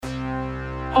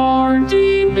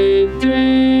Hardee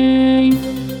Midday.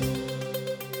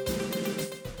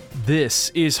 This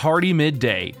is Hardee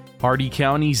Midday, Hardee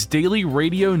County's daily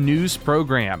radio news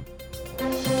program.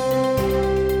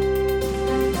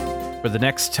 For the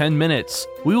next 10 minutes,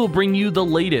 we will bring you the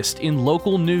latest in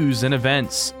local news and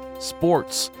events,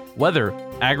 sports, weather,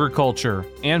 agriculture,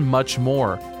 and much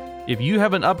more. If you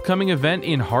have an upcoming event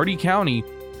in Hardee County,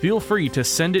 feel free to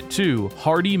send it to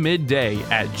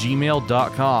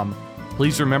hardeemidday@gmail.com.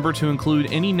 Please remember to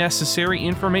include any necessary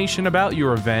information about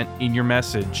your event in your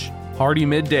message. Hardee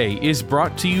Midday is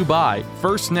brought to you by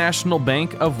First National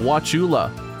Bank of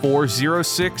Wauchula,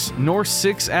 406 North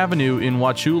 6th Avenue in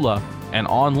Wauchula, and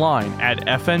online at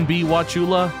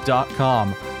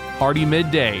fnbwauchula.com. Hardee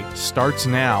Midday starts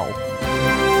now.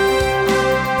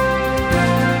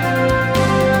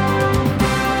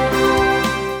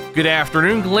 Good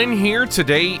afternoon, Glenn here.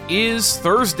 Today is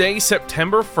Thursday,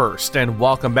 September 1st, and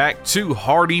welcome back to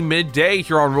Hardee Midday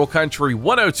here on Rural Country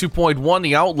 102.1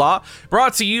 The Outlaw,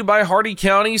 brought to you by Hardee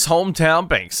County's hometown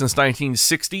bank since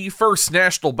 1960, First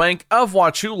National Bank of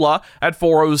Wauchula at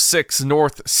 406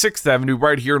 North 6th Avenue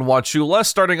right here in Wauchula.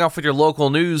 Starting off with your local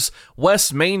news,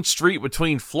 West Main Street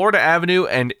between Florida Avenue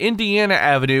and Indiana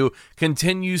Avenue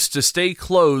continues to stay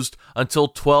closed until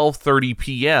 12:30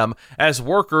 p.m. as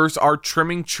workers are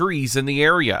trimming trees in the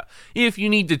area. If you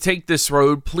need to take this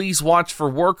road, please watch for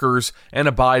workers and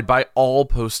abide by all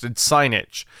posted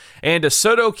signage. And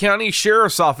DeSoto County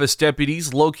Sheriff's Office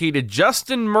deputies located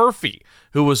Justin Murphy,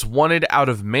 who was wanted out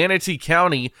of Manatee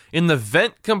County in the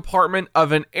vent compartment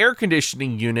of an air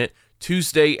conditioning unit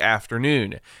Tuesday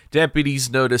afternoon.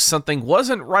 Deputies noticed something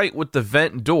wasn't right with the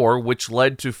vent door, which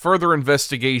led to further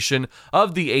investigation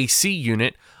of the AC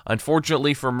unit.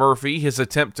 Unfortunately for Murphy, his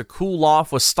attempt to cool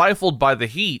off was stifled by the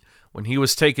heat when he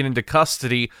was taken into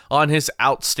custody on his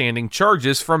outstanding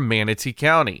charges from Manatee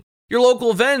County. Your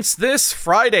local events this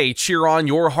Friday: cheer on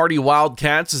your Hardee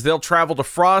Wildcats as they'll travel to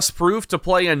Frostproof to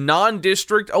play a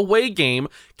non-district away game.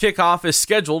 Kickoff is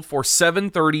scheduled for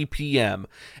 7:30 p.m.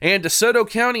 And DeSoto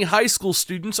County high school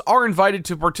students are invited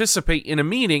to participate in a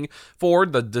meeting for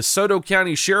the DeSoto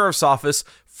County Sheriff's Office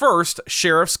First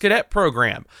Sheriff's Cadet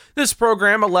Program. This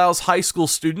program allows high school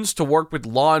students to work with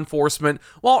law enforcement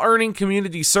while earning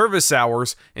community service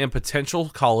hours and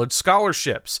potential college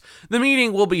scholarships. The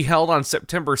meeting will be held on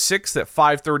September 6th at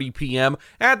 5:30 p.m.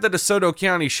 at the DeSoto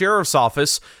County Sheriff's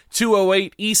Office,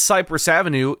 208 East Cypress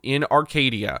Avenue in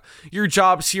Arcadia. Your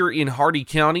jobs here in Hardee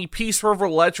County: Peace River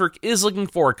Electric is looking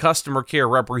for a customer care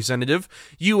representative.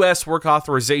 U.S. work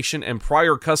authorization and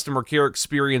prior customer care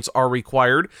experience are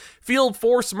required. Field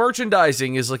Force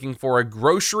Merchandising is looking for a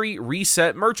grocery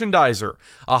reset merchandiser.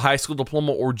 A high school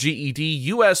diploma or GED,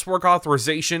 U.S. work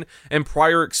authorization, and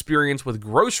prior experience with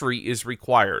grocery is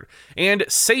required. And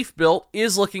Safe Built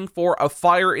is looking for a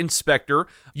fire inspector.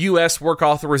 U.S. work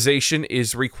authorization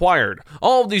is required.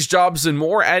 All of these jobs and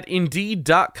more at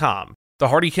Indeed.com. The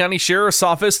Hardee County Sheriff's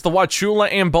Office, the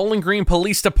Wauchula and Bowling Green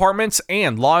Police Departments,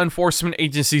 and law enforcement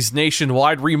agencies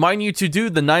nationwide remind you to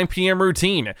do the 9 p.m.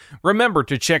 routine. Remember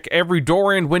to check every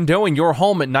door and window in your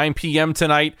home at 9 p.m.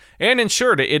 tonight and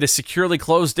ensure that it is securely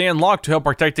closed and locked to help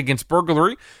protect against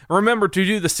burglary. Remember to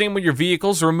do the same with your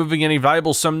vehicles, removing any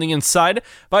valuables from the inside.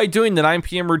 By doing the 9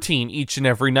 p.m. routine each and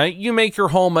every night, you make your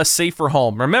home a safer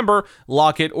home. Remember,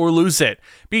 lock it or lose it.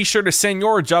 Be sure to send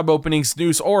your job openings,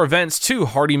 news, or events to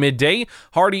Hardee Midday,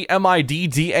 Hardee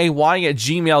MIDDAY at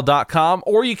gmail.com,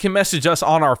 or you can message us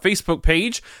on our Facebook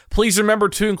page. Please remember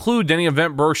to include any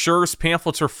event brochures,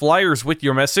 pamphlets, or flyers with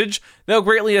your message. They'll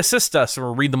greatly assist us, and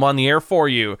we'll read them on the air for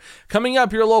you. Coming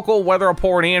up, your local weather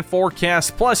report and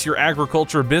forecast, plus your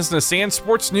agriculture, business, and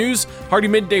sports news. Hardee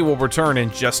Midday will return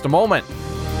in just a moment.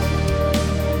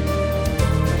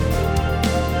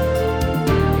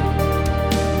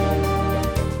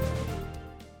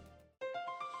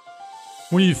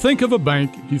 When you think of a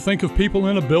bank, you think of people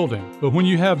in a building. But when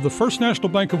you have the First National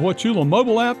Bank of Wauchula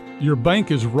mobile app, your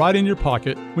bank is right in your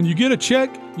pocket. When you get a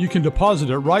check, you can deposit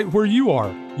it right where you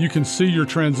are. You can see your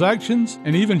transactions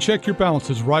and even check your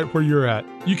balances right where you're at.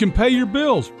 You can pay your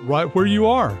bills right where you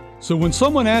are. So when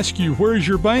someone asks you, where is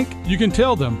your bank? You can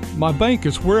tell them, my bank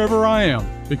is wherever I am.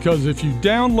 Because if you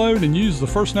download and use the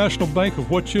First National Bank of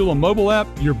Wauchula mobile app,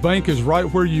 your bank is right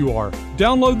where you are.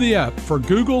 Download the app for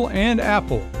Google and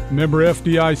Apple. Member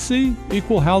FDIC,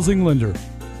 Equal Housing Lender.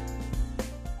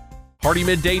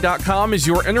 HardeeMidday.com is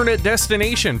your internet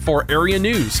destination for area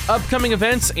news, upcoming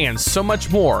events, and so much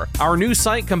more. Our news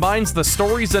site combines the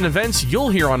stories and events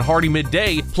you'll hear on Hardee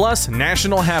Midday, plus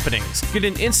national happenings. Get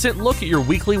an instant look at your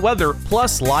weekly weather,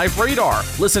 plus live radar.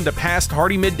 Listen to past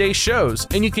Hardee Midday shows,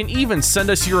 and you can even send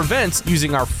us your events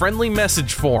using our friendly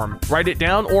message form. Write it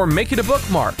down or make it a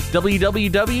bookmark.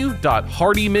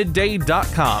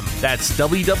 www.HardeeMidday.com. That's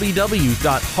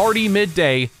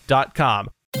www.HardeeMidday.com.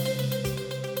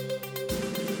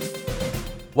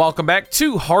 Welcome back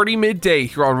to Hardee Midday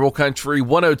here on Rural Country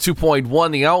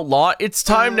 102.1 The Outlaw. It's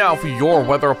time now for your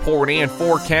weather report and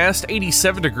forecast.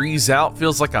 87 degrees out,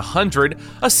 feels like 100.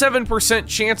 A 7%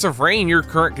 chance of rain. Your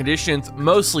current conditions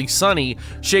mostly sunny.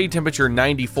 Shade temperature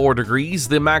 94 degrees.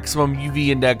 The maximum UV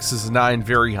index is 9,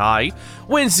 very high.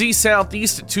 Winds east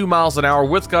southeast at 2 miles an hour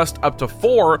with gust up to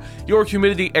 4. Your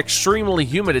humidity extremely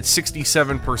humid at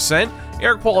 67%.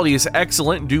 Air quality is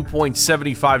excellent, dew point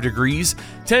 75 degrees,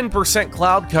 10%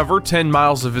 cloud cover, 10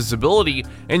 miles of visibility,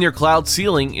 and your cloud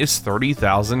ceiling is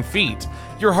 30,000 feet.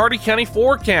 Your Hardee County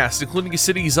forecast, including the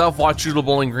cities of Wauchula,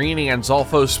 Bowling Green, and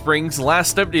Zolfo Springs,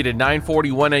 last updated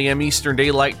 9:41 a.m. Eastern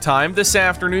Daylight Time. This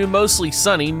afternoon, mostly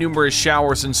sunny, numerous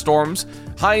showers and storms.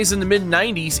 Highs in the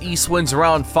mid-90s, east winds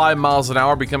around 5 miles an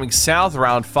hour, becoming south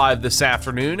around 5 this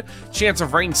afternoon. Chance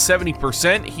of rain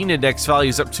 70%, heat index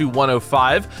values up to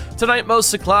 105. Tonight,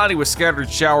 mostly cloudy with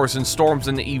scattered showers and storms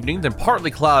in the evening, then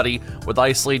partly cloudy with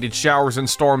isolated showers and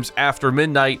storms after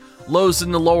midnight. Lows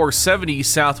in the lower 70s,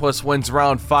 southwest winds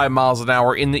around 5 miles an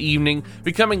hour in the evening,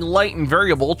 becoming light and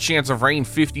variable, chance of rain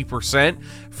 50%.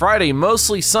 Friday,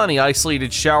 mostly sunny,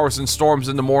 isolated showers and storms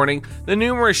in the morning, then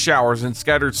numerous showers and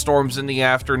scattered storms in the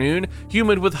afternoon,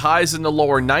 humid with highs in the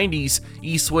lower 90s,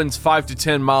 east winds 5 to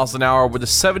 10 miles an hour with a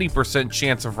 70%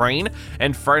 chance of rain,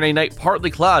 and Friday night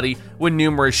partly cloudy with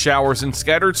numerous showers and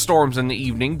scattered storms in the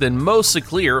evening, then mostly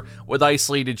clear with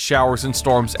isolated showers and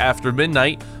storms after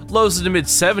midnight. Lows in the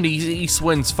mid-70s, east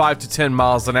winds 5 to 10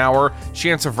 miles an hour,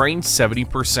 chance of rain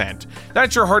 70%.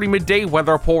 That's your Hardee Midday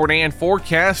weather report and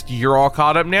forecast. You're all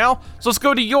caught up now, so let's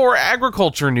go to your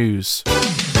agriculture news.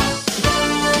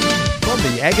 From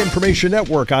the Ag Information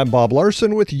Network, I'm Bob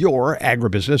Larson with your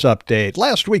Agribusiness Update.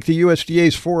 Last week, the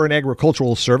USDA's Foreign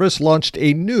Agricultural Service launched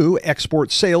a new export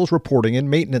sales reporting and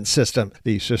maintenance system.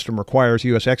 The system requires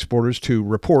U.S. exporters to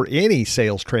report any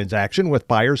sales transaction with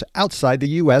buyers outside the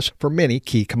U.S. for many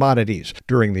key commodities.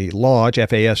 During the launch,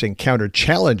 FAS encountered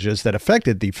challenges that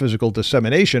affected the physical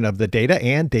dissemination of the data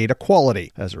and data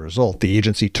quality. As a result, the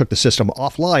agency took the system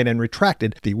offline and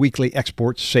retracted the weekly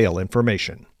export sale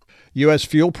information. U.S.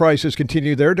 fuel prices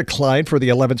continue their decline for the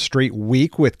 11th straight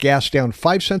week, with gas down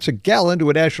 5 cents a gallon to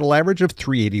a national average of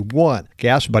 $3.81.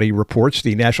 Gas Buddy reports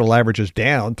the national average is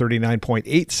down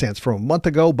 39.8 cents from a month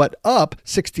ago, but up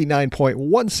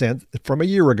 69.1 cents from a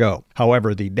year ago.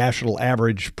 However, the national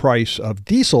average price of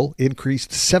diesel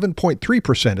increased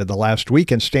 7.3% in the last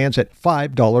week and stands at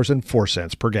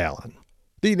 $5.04 per gallon.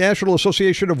 The National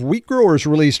Association of Wheat Growers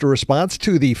released a response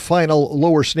to the final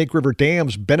Lower Snake River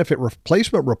Dam's benefit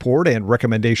replacement report and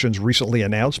recommendations recently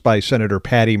announced by Senator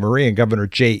Patty Murray and Governor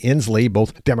Jay Inslee,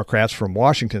 both Democrats from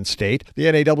Washington State. The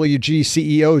NAWG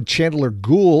CEO Chandler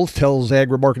Gould tells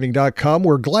agrimarketing.com,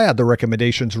 "We're glad the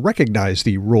recommendations recognize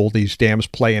the role these dams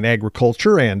play in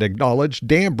agriculture and acknowledge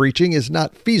dam breaching is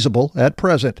not feasible at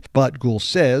present. But Gould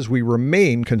says we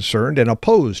remain concerned and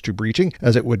opposed to breaching,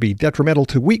 as it would be detrimental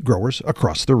to wheat growers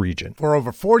across the region." For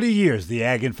over 40 years, the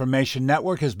Ag Information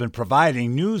Network has been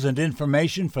providing news and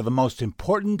information for the most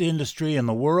important industry in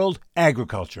the world,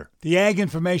 agriculture. The Ag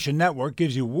Information Network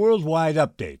gives you worldwide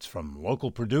updates from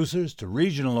local producers to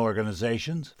regional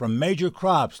organizations, from major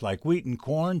crops like wheat and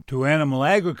corn to animal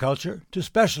agriculture to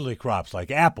specialty crops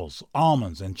like apples,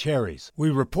 almonds, and cherries. We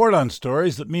report on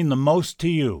stories that mean the most to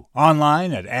you.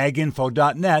 Online at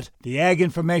aginfo.net, the Ag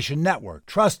Information Network,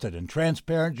 trusted and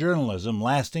transparent journalism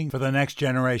lasting for the next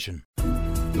generation.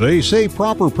 They say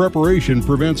proper preparation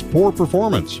prevents poor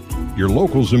performance. Your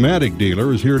local Zematic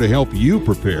dealer is here to help you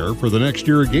prepare for the next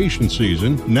irrigation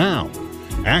season now.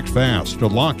 Act fast to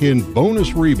lock in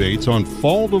bonus rebates on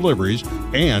fall deliveries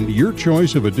and your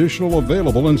choice of additional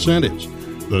available incentives.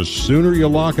 The sooner you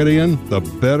lock it in, the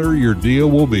better your deal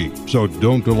will be. So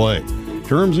don't delay.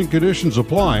 Terms and conditions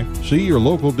apply. See your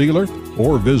local dealer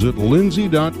or visit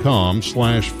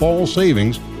lindsay.com/fall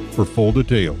savings for full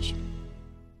details.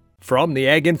 From the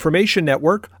Ag Information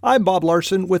Network, I'm Bob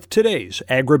Larson with today's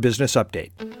Agribusiness Update.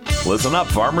 Listen up,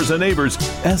 farmers and neighbors.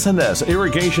 S&S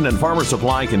Irrigation and Farmer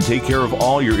Supply can take care of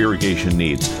all your irrigation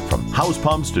needs, from house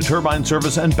pumps to turbine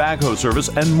service and backhoe service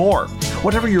and more.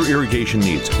 Whatever your irrigation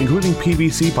needs, including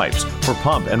PVC pipes for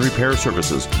pump and repair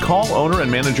services, call owner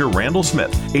and manager Randall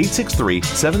Smith,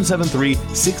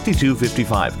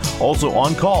 863-773-6255. Also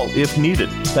on call if needed.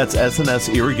 That's S&S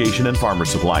Irrigation and Farmer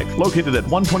Supply, located at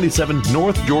 127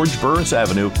 North George Burris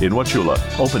Avenue in Wauchula.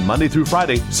 Open Monday through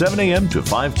Friday, 7 a.m. to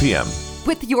 5 p.m.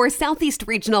 With your Southeast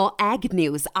Regional Ag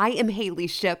News, I am Haley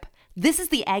Shipp. This is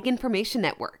the Ag Information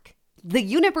Network. The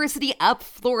University of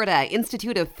Florida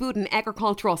Institute of Food and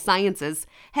Agricultural Sciences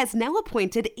has now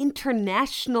appointed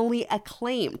internationally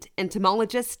acclaimed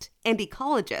entomologist and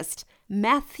ecologist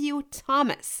Matthew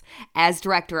Thomas as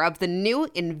director of the new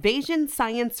Invasion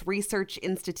Science Research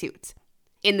Institute.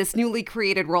 In this newly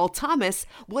created role, Thomas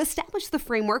will establish the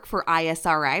framework for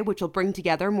ISRI, which will bring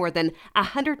together more than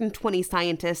 120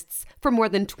 scientists from more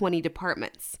than 20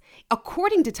 departments.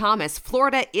 According to Thomas,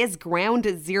 Florida is ground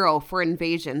zero for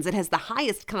invasions. It has the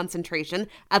highest concentration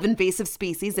of invasive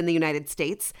species in the United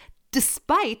States,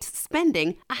 despite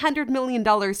spending $100 million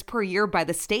per year by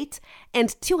the state and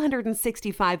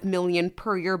 $265 million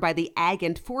per year by the ag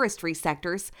and forestry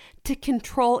sectors to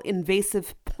control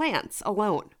invasive plants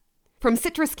alone. From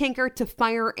citrus canker to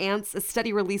fire ants, a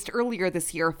study released earlier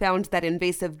this year found that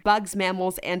invasive bugs,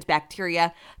 mammals, and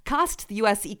bacteria cost the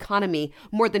U.S. economy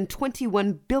more than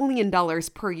 $21 billion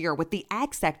per year, with the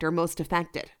ag sector most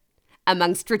affected.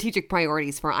 Among strategic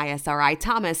priorities for ISRI,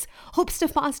 Thomas hopes to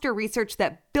foster research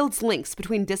that builds links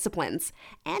between disciplines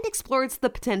and explores the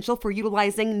potential for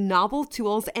utilizing novel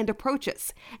tools and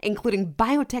approaches, including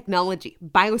biotechnology,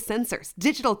 biosensors,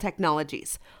 digital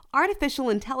technologies, artificial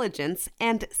intelligence,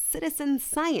 and citizen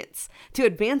science to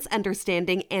advance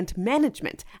understanding and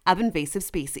management of invasive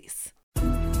species.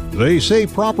 They say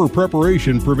proper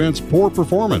preparation prevents poor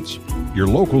performance. Your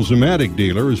local Zematic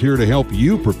dealer is here to help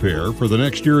you prepare for the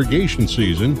next irrigation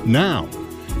season now.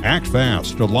 Act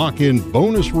fast to lock in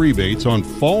bonus rebates on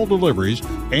fall deliveries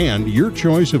and your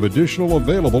choice of additional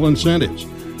available incentives.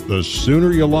 The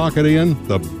sooner you lock it in,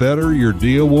 the better your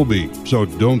deal will be. So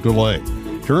don't delay.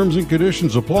 Terms and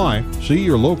conditions apply. See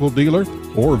your local dealer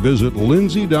or visit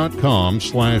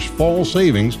lindsay.com/fall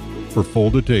savings for full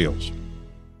details.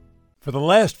 For the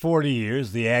last 40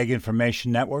 years, the Ag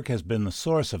Information Network has been the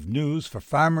source of news for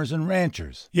farmers and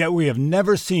ranchers. Yet we have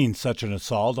never seen such an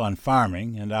assault on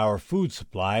farming and our food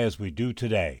supply as we do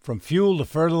today. From fuel to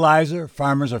fertilizer,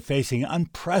 farmers are facing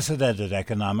unprecedented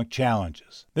economic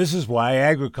challenges. This is why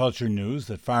agriculture news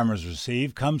that farmers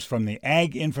receive comes from the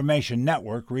Ag Information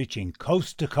Network, reaching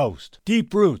coast to coast.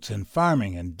 Deep roots in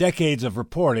farming and decades of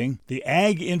reporting, the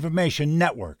Ag Information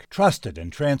Network, trusted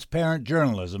and transparent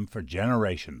journalism for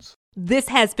generations. This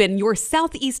has been your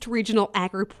Southeast Regional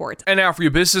Ag Report. And now for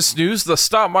your business news, the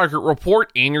stock market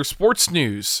report, and your sports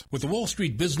news. With the Wall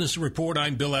Street Business Report,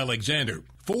 I'm Bill Alexander.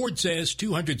 Ford says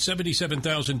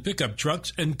 277,000 pickup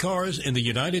trucks and cars in the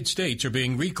United States are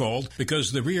being recalled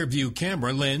because the rear-view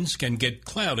camera lens can get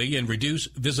cloudy and reduce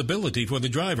visibility for the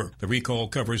driver. The recall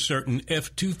covers certain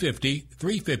F-250,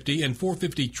 350, and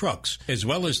 450 trucks, as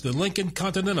well as the Lincoln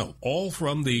Continental, all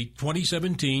from the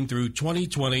 2017 through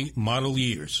 2020 model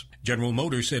years. General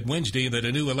Motors said Wednesday that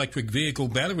a new electric vehicle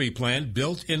battery plant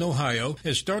built in Ohio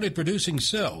has started producing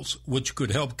cells, which could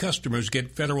help customers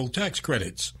get federal tax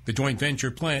credits. The joint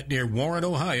venture plant near Warren,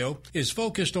 Ohio, is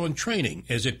focused on training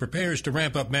as it prepares to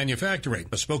ramp up manufacturing.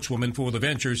 A spokeswoman for the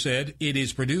venture said it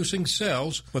is producing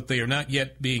cells, but they are not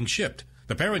yet being shipped.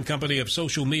 The parent company of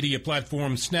social media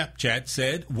platform Snapchat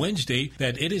said Wednesday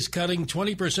that it is cutting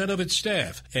 20% of its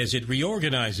staff as it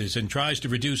reorganizes and tries to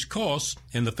reduce costs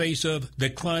in the face of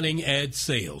declining ad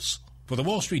sales. For the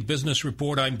Wall Street Business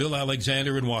Report, I'm Bill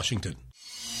Alexander in Washington.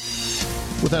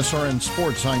 With SRN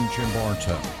Sports, I'm Jim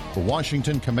Barta. The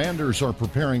Washington Commanders are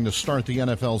preparing to start the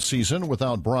NFL season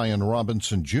without Brian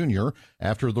Robinson Jr.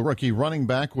 after the rookie running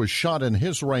back was shot in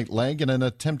his right leg in an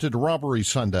attempted robbery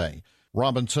Sunday.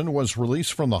 Robinson was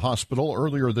released from the hospital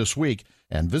earlier this week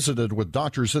and visited with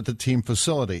doctors at the team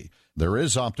facility. There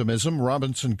is optimism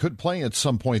Robinson could play at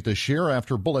some point this year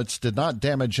after bullets did not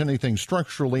damage anything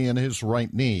structurally in his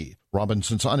right knee.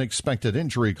 Robinson's unexpected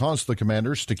injury caused the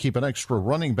Commanders to keep an extra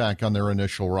running back on their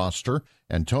initial roster.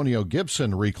 Antonio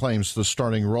Gibson reclaims the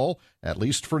starting role, at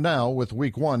least for now, with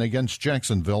Week 1 against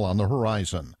Jacksonville on the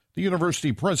horizon. The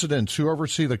university presidents who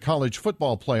oversee the college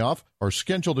football playoff are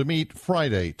scheduled to meet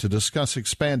Friday to discuss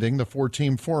expanding the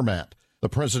 4-team format. The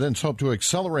presidents hope to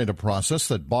accelerate a process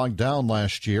that bogged down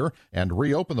last year and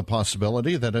reopen the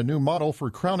possibility that a new model for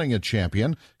crowning a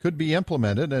champion could be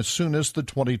implemented as soon as the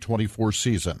 2024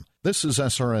 season. This is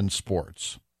SRN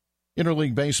Sports.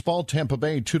 Interleague Baseball, Tampa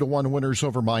Bay 2-1 winners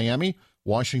over Miami.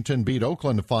 Washington beat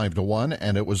Oakland 5-1,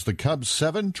 and it was the Cubs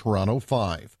 7, Toronto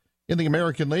 5. In the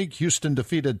American League, Houston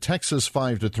defeated Texas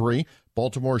 5-3.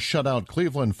 Baltimore shut out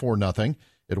Cleveland 4-0.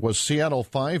 It was Seattle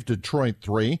 5, Detroit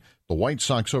 3. The White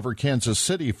Sox over Kansas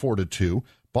City 4-2.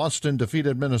 Boston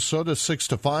defeated Minnesota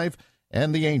 6-5,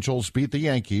 and the Angels beat the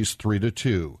Yankees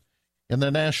 3-2. In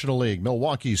the National League,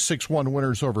 Milwaukee 6-1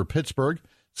 winners over Pittsburgh.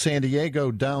 San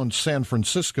Diego downed San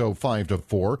Francisco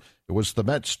 5-4. It was the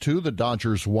Mets 2, the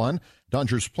Dodgers 1.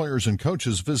 Dodgers players and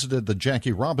coaches visited the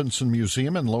Jackie Robinson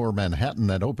Museum in Lower Manhattan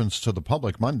that opens to the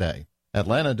public Monday.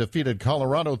 Atlanta defeated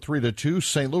Colorado 3-2,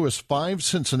 St. Louis 5,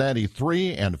 Cincinnati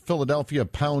 3, and Philadelphia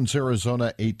pounds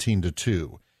Arizona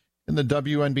 18-2. In the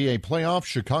WNBA playoffs,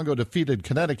 Chicago defeated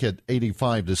Connecticut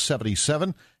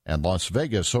 85-77, and Las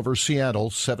Vegas over Seattle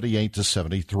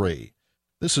 78-73.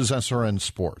 This is SRN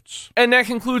Sports. And that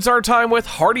concludes our time with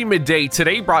Hardee Midday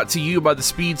today, brought to you by the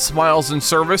speed, smiles, and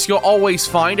service you'll always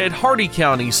find at Hardee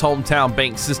County's hometown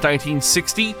bank since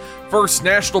 1960, First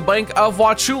National Bank of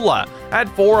Wauchula at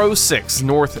 406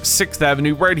 North 6th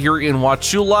Avenue right here in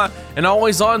Wauchula, and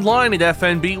always online at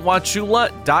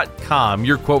fnbwauchula.com.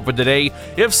 Your quote for today: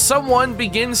 if someone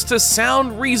begins to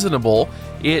sound reasonable,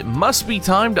 it must be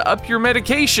time to up your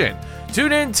medication.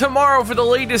 Tune in tomorrow for the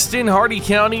latest in Hardee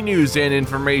County news and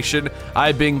information.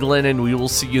 I've been Glenn, and we will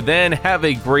see you then. Have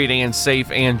a great and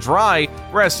safe and dry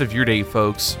rest of your day,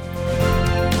 folks.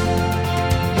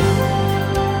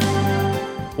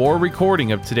 For a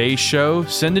recording of today's show,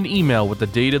 send an email with the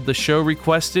date of the show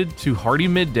requested to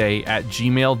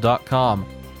hardeemidday@gmail.com.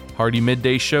 Hardee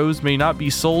Midday shows may not be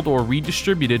sold or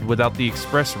redistributed without the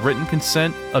express written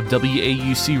consent of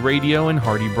WAUC Radio and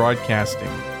Hardee Broadcasting.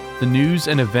 The news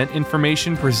and event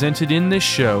information presented in this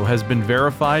show has been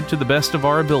verified to the best of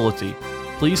our ability.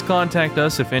 Please contact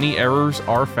us if any errors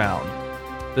are found.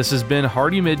 This has been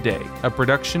Hardee Midday, a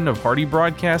production of Hardee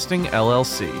Broadcasting,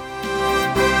 LLC.